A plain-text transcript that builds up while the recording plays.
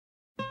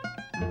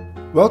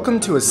Welcome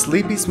to a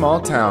sleepy small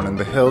town in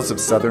the hills of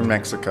southern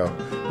Mexico,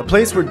 a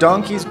place where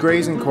donkeys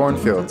graze in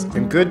cornfields,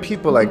 and good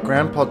people like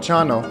Grandpa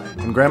Chano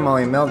and Grandma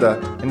Imelda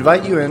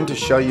invite you in to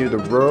show you the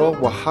rural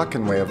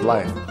Oaxacan way of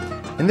life.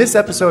 In this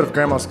episode of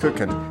Grandma's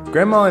Cookin',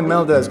 Grandma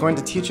Imelda is going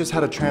to teach us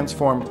how to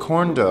transform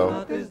corn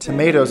dough,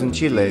 tomatoes, and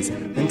chiles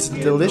into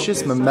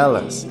delicious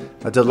memelas,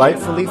 a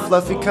delightfully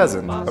fluffy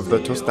cousin of the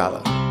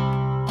tostada.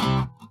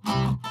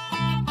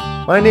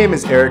 My name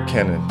is Erik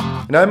Kennon,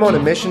 and I'm on a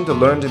mission to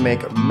learn to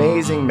make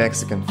amazing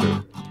Mexican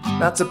food.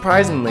 Not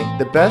surprisingly,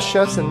 the best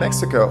chefs in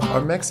Mexico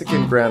are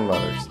Mexican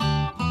grandmothers.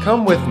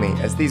 Come with me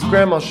as these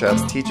grandma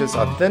chefs teach us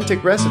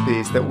authentic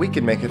recipes that we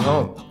can make at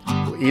home.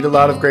 We'll eat a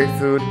lot of great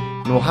food,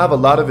 and we'll have a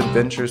lot of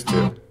adventures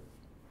too.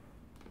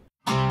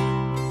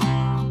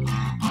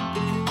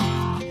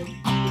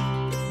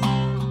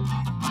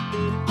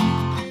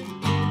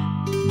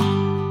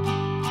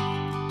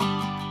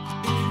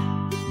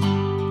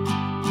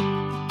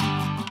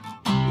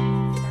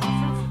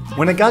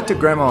 When I got to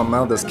Grandma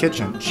Imelda's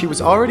kitchen, she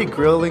was already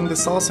grilling the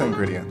salsa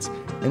ingredients.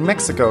 In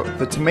Mexico,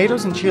 the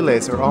tomatoes and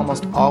chiles are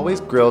almost always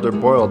grilled or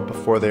boiled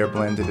before they are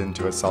blended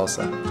into a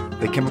salsa.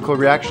 The chemical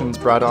reactions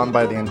brought on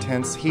by the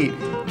intense heat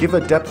give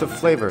a depth of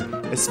flavor,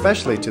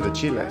 especially to the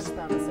chiles.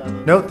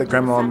 Note that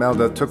Grandma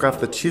Imelda took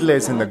off the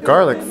chiles and the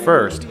garlic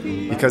first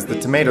because the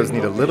tomatoes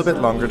need a little bit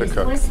longer to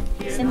cook.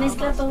 Se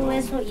mezcla todo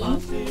eso y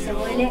se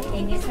muele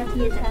en esa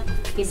piedra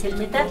que es el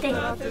metate.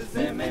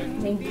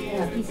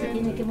 Aquí se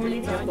tiene que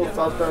moler.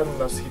 Faltan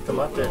los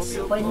jitomates.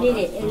 Pues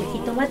mire, el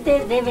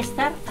jitomate debe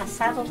estar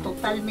asado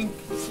totalmente,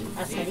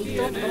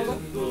 asadito todo.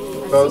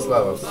 Todos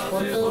lados.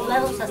 Por todos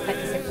lados hasta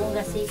que se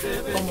ponga así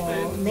como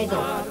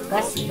negro,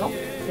 casi, ¿no?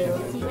 Pero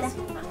sí,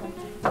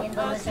 en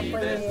donde se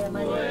puede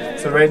amarillo.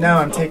 So right now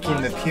I'm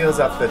taking the peels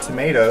off the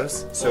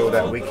tomatoes so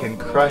that we can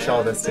crush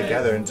all this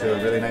together into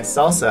a really nice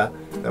salsa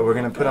that we're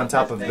going to put on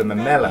top of the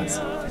memelas.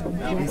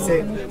 ¿Y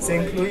se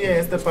incluye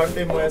esta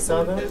parte muy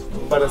asada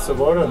para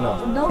sabor o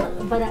no?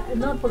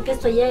 No, porque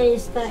esto ya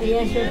se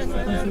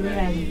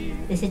considera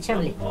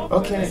desechable.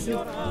 Okay. Sí.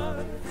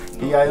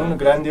 ¿Y hay una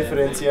gran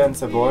diferencia en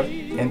sabor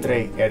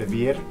entre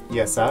hervir y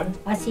asar?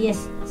 Así es,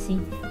 sí,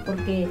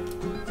 porque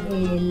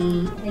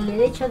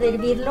el hecho de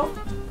hervirlo,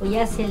 pues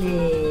ya se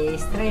le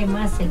extrae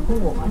más el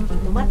jugo al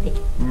jitomate.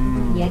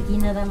 Y aquí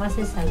nada más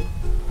es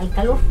al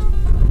calor.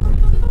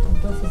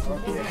 Entonces,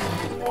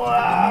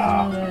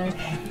 ¡wow!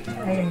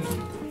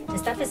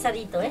 Está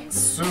pesadito, ¿eh?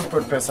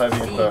 Súper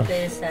pesadito. Sí,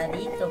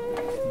 pesadito.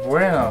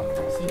 Bueno.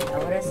 Sí,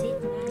 ahora sí.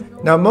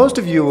 Now most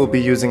of you will be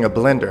using a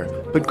blender,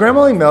 but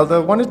Grandma Imelda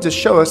wanted to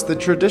show us the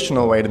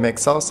traditional way to make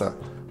salsa.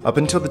 Up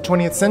until the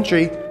 20th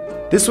century,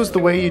 this was the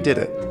way you did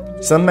it.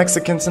 Some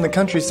Mexicans in the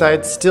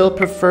countryside still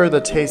prefer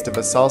the taste of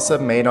a salsa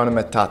made on a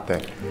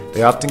metate.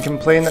 They often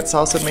complain that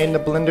salsa made in a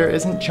blender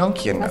isn't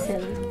chunky enough.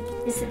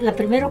 ¿Es la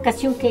primera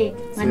ocasión que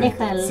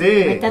maneja el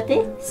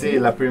metate? Sí,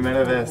 la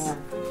primera vez.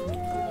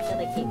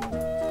 Aquí.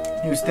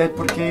 ¿Y usted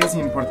por qué es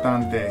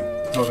importante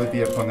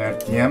todavía poner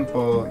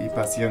tiempo y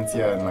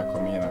paciencia en la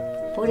comida?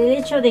 Por el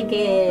hecho de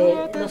que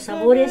los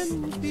sabores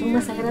son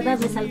más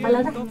agradables al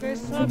paladar.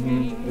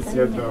 Es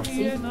cierto.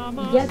 Sí.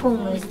 Y ya con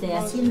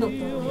haciendo con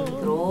el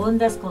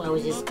microondas, con la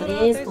olla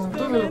express, con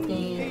todo lo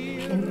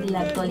que en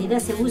la actualidad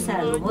se usa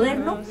a lo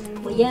moderno,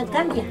 pues ya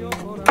cambia.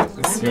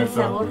 Es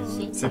cierto. El sabor,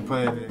 sí. Se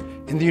puede.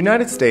 In the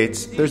United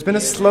States, there's been a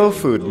slow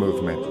food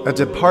movement, a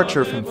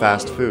departure from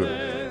fast food.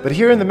 But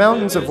here in the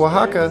mountains of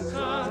Oaxaca,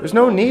 there's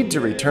no need to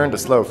return to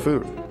slow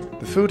food.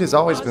 The food has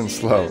always been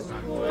slow.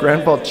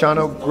 Grandpa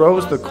Chano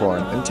grows the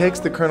corn and takes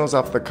the kernels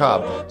off the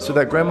cob so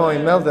that Grandma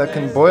Imelda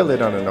can boil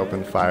it on an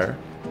open fire,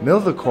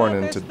 mill the corn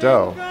into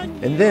dough,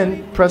 and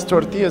then press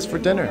tortillas for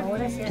dinner.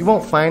 You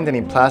won't find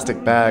any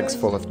plastic bags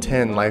full of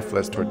tin,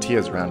 lifeless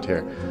tortillas around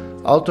here.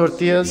 All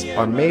tortillas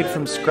are made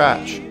from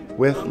scratch,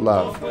 with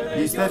love.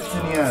 ¿Y usted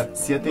tenía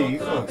 7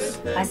 hijos?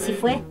 Así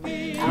fue.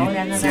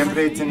 Ahora nada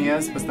 ¿Siempre más.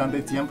 tenías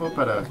bastante tiempo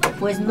para...?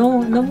 Pues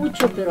no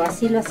mucho, pero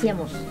así lo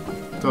hacíamos.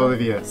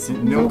 Todavía,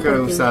 nunca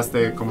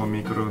usaste como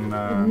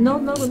microondas. No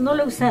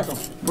lo he usado.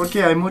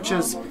 Porque hay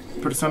muchas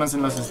personas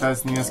en los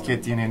Estados Unidos que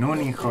tienen un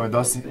hijo,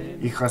 2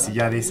 hijos y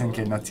ya dicen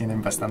que no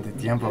tienen bastante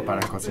tiempo para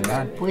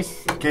cocinar.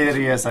 Pues, ¿qué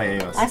dirías a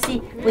ellos?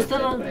 sí, pues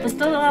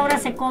todo ahora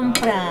se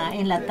compra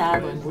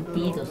enlatado,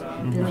 embutidos,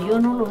 pero yo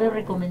no lo veo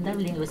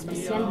recomendable, en lo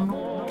especial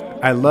no.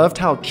 I loved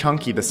how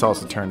chunky the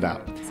salsa turned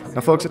out. Now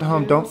folks at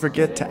home, don't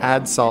forget to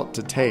add salt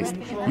to taste.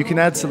 You can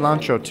add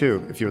cilantro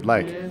too, if you would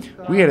like.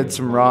 We added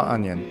some raw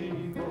onion.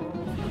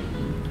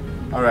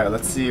 Alright,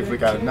 let's see if we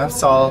got enough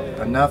salt,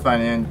 enough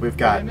onion. We've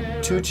got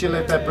 2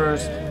 chili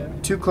peppers,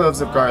 2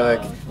 cloves of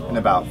garlic, and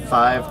about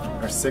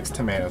 5 or 6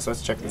 tomatoes.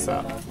 Let's check this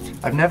out.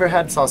 I've never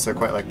had salsa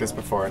quite like this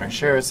before, and I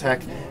sure as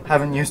heck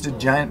haven't used a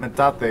giant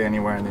metate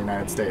anywhere in the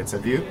United States.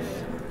 Have you?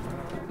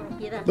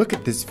 Look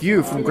at this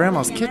view from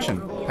Grandma's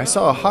kitchen. I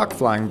saw a hawk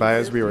flying by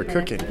as we were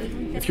cooking.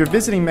 If you're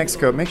visiting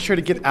Mexico, make sure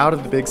to get out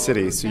of the big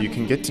cities so you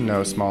can get to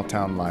know small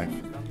town life.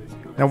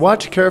 Now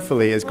watch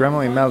carefully as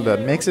Grandma Imelda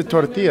makes a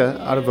tortilla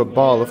out of a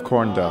ball of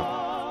corn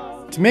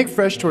dough. To make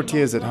fresh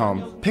tortillas at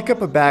home, pick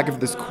up a bag of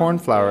this corn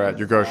flour at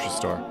your grocery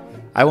store.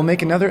 I will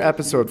make another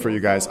episode for you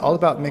guys all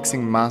about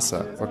mixing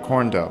masa or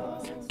corn dough.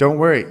 Don't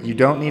worry, you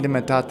don't need a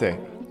metate.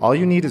 All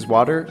you need is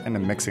water and a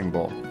mixing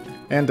bowl.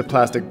 And a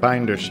plastic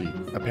binder sheet,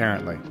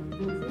 apparently.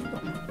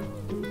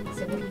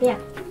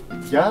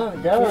 Ya,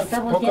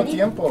 poco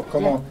tiempo,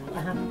 como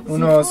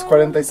unos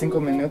 45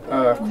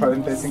 minutos,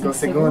 45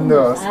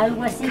 segundos.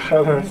 Algo así.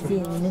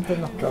 Sí, minutos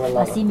no.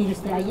 Así, mire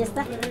usted, ahí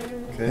está.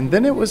 And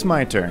then it was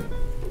my turn.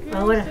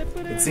 Ahora.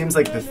 It seems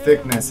like the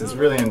thickness is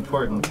really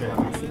important too.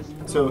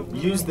 So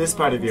use this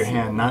part of your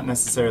hand, not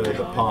necessarily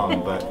the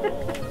palm, but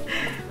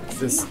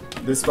this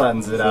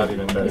flattens it out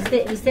even better.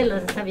 Usted lo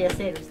sabe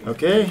hacer.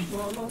 Okay.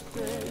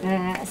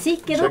 Sí,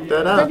 quedó. Check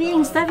that out.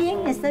 Está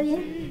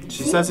bien.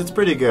 She says it's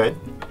pretty good.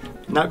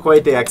 Not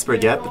quite the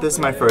expert yet, but this is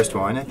my first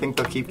one. I think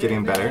they'll keep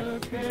getting better. I'm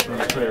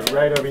gonna put it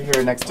right over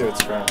here next to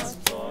its friends.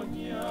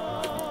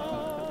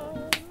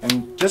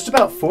 And just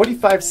about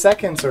 45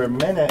 seconds or a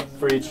minute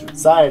for each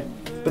side,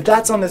 but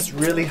that's on this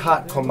really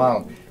hot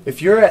comal.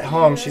 If you're at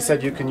home, she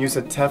said you can use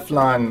a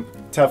Teflon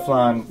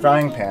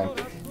frying pan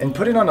and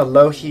put it on a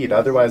low heat,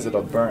 otherwise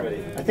it'll burn.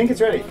 I think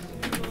it's ready.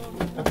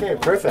 Okay,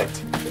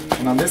 perfect.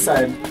 And on this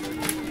side,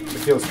 it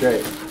feels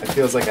great. It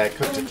feels like I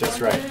cooked it just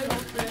right.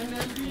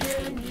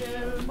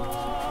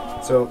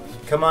 So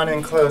come on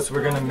in close,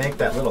 we're gonna make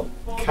that little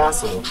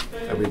castle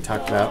that we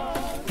talked about.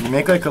 You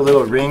make like a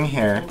little ring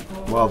here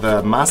while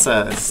the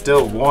masa is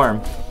still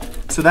warm.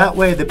 So that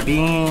way the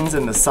beans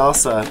and the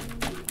salsa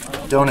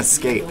don't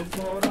escape.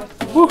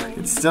 Whew,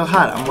 it's still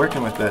hot, I'm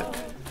working with it.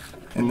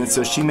 And then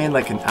so she made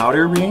like an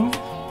outer ring,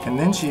 and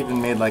then she even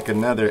made like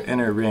another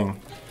inner ring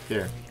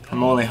here.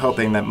 I'm only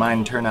hoping that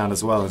mine turn out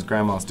as well as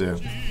grandma's do.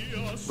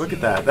 Look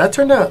at that. That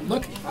turned out,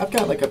 look, I've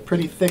got like a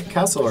pretty thick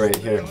castle right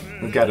here.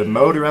 We've got a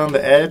moat around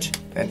the edge,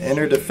 an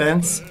inner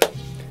defense.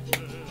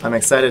 I'm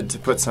excited to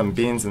put some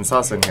beans and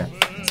salsa in here.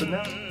 So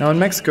now in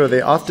Mexico,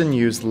 they often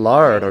use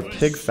lard or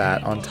pig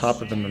fat on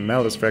top of the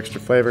memelas for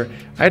extra flavor.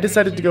 I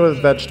decided to go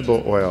with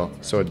vegetable oil,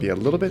 so it'd be a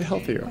little bit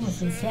healthier.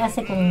 Se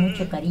hace con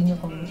mucho cariño,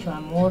 con mucho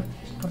amor,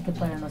 porque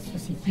para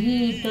nuestros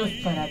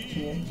hijitos, para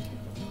que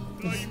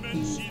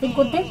estén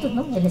contentos,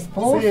 ¿no? El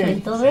esposo y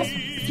todo eso.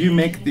 If you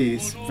make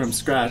these from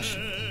scratch,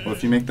 well,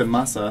 if you make the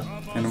masa,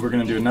 and we're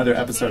going to do another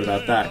episode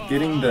about that,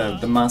 getting the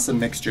masa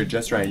mixture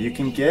just right. You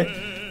can get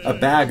a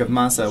bag of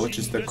masa, which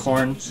is the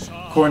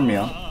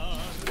cornmeal.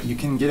 You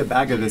can get a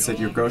bag of this at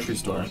your grocery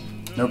store.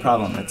 No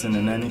problem. It's in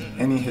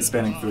any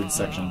Hispanic food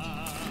section.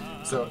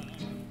 So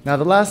now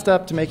the last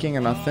step to making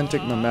an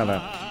authentic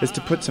memela is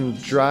to put some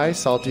dry,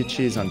 salty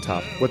cheese on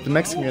top, what the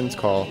Mexicans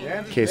call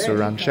queso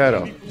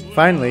ranchero.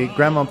 Finally,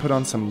 Grandma put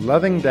on some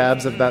loving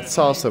dabs of that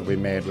salsa we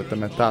made with the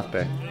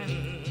metate.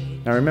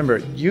 Now remember,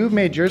 you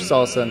made your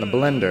salsa in the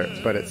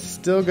blender, but it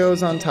still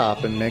goes on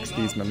top and makes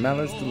these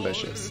memelas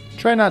delicious.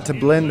 Try not to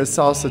blend the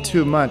salsa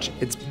too much,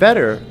 it's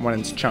better when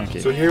it's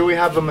chunky. So here we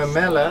have a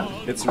memela,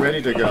 it's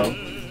ready to go.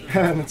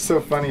 And it's so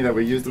funny that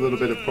we used a little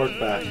bit of pork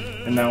fat,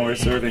 and now we're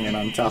serving it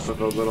on top of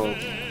a little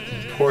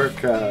pork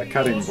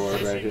cutting board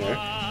right here.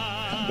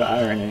 The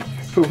irony.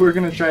 But we're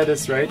gonna try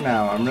this right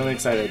now, I'm really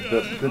excited.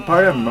 The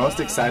part I'm most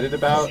excited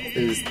about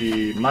is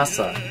the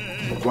masa,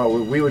 what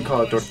we would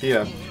call a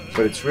tortilla.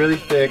 But it's really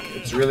thick,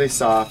 it's really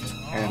soft,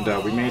 and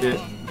we made it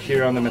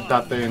here on the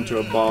metate into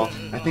a ball.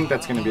 I think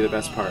that's going to be the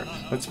best part.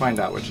 Let's find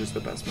out which is the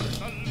best part.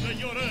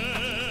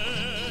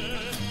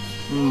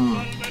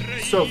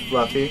 So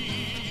fluffy.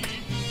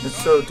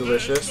 It's so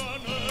delicious.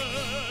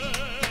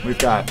 We've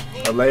got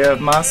a layer of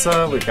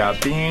masa, we've got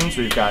beans,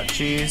 we've got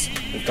cheese,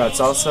 we've got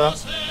salsa.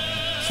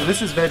 So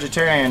this is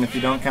vegetarian if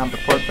you don't count the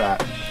pork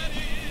fat.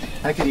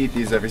 I could eat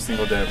these every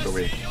single day of the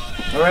week.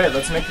 Alright,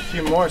 let's make a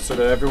few more so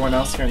that everyone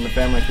else here in the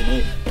family can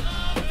eat.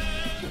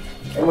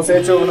 Hemos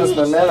hecho unos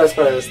memelas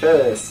para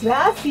ustedes.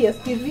 Gracias,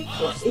 qué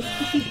rico,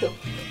 exquisito.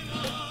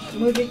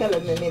 Muy rica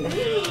las memelas.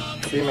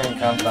 Sí, me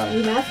encantan.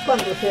 Y más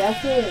cuando se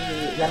hace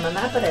la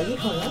mamá para el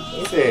hijo,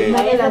 ¿no? Sí.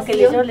 Una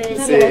relación,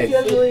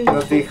 muy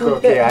nos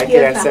dijo que hay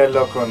que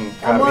hacerlo con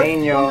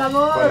cariño,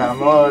 con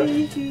amor.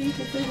 Sí,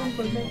 estoy muy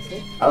contenta.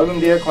 Algún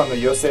día cuando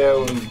yo sea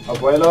un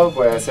abuelo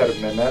voy a hacer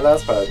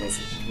memelas para mis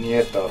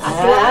nietos.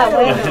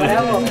 Bueno,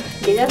 bravo.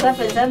 Que ya está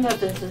pensando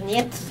en sus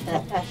nietos.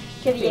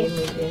 Qué bien,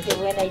 qué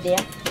buena idea.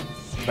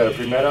 Pero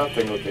primero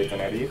tengo que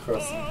tener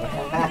hijos.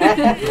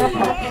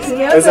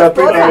 Es el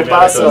primer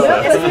paso.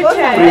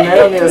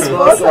 Primero mi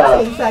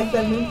esposa.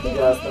 Exactamente.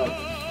 Ya está.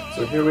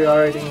 So here we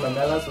are eating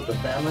memelas with the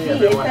family.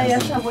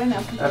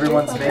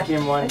 Everyone's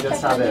making one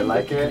just how they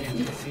like it.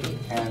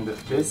 And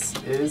this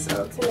is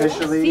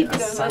officially a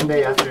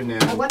Sunday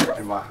afternoon in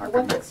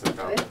Oaxaca,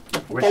 Mexico.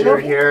 Wish you were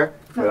here,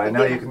 but I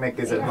know you can make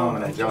these at home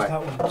and enjoy.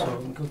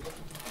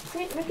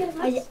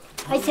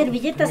 Hay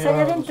servilletas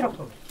allá adentro.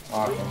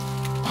 Awesome.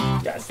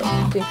 Ya está.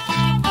 ¿Ya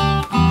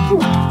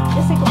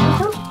se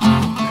comenzó?